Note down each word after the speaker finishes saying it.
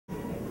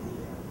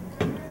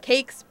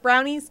Cakes,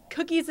 brownies,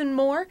 cookies, and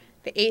more,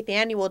 the 8th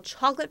Annual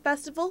Chocolate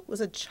Festival was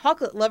a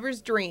chocolate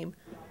lover's dream.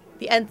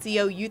 The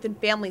NCO Youth and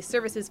Family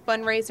Services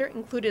fundraiser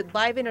included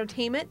live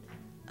entertainment,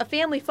 a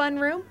family fun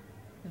room,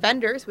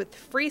 vendors with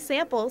free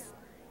samples,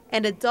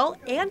 and adult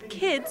and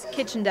kids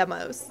kitchen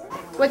demos.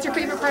 What's your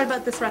favorite part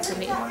about this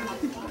recipe?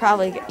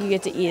 Probably you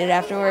get to eat it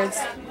afterwards.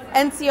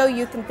 NCO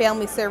Youth and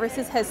Family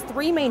Services has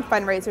 3 main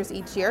fundraisers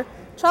each year.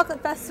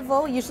 Chocolate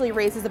Festival usually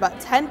raises about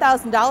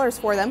 $10,000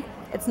 for them.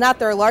 It's not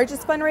their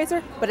largest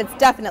fundraiser, but it's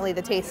definitely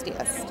the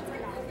tastiest.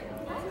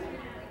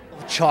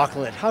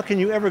 Chocolate. How can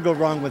you ever go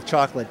wrong with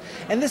chocolate?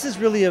 And this is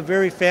really a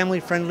very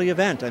family-friendly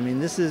event. I mean,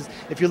 this is,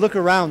 if you look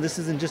around, this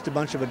isn't just a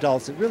bunch of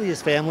adults. It really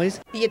is families.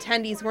 The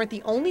attendees weren't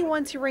the only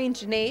ones who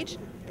ranged in age.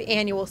 The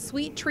annual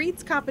Sweet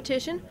Treats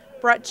competition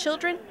brought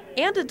children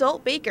and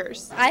adult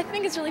bakers. I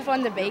think it's really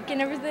fun to bake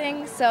and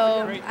everything,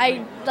 so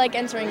I like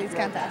entering these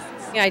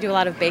contests. Yeah, I do a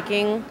lot of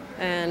baking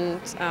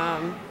and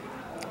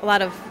a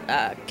lot of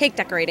cake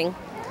decorating.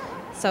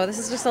 So this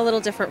is just a little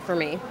different for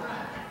me.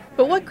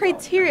 But what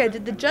criteria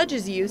did the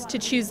judges use to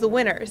choose the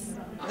winners?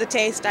 The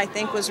taste, I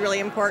think, was really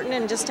important,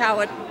 and just how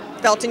it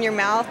felt in your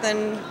mouth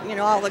and,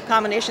 all the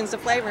combinations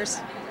of flavors.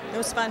 It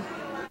was fun.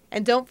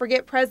 And don't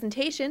forget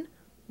presentation.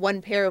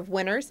 One pair of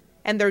winners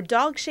and their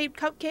dog-shaped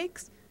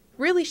cupcakes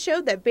really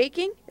showed that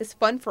baking is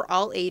fun for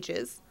all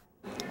ages.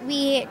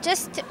 We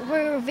just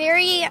were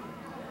very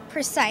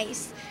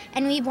precise,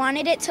 and we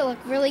wanted it to look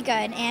really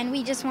good, and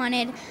we just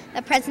wanted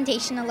the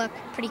presentation to look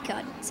pretty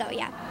good. So,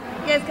 yeah.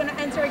 You guys going to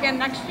enter again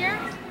next year?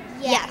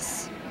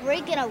 Yes. We're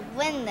going to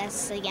win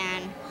this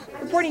again.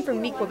 Reporting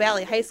from Neuqua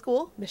Valley High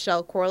School,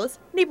 Michelle Corliss,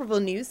 Naperville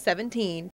News 17.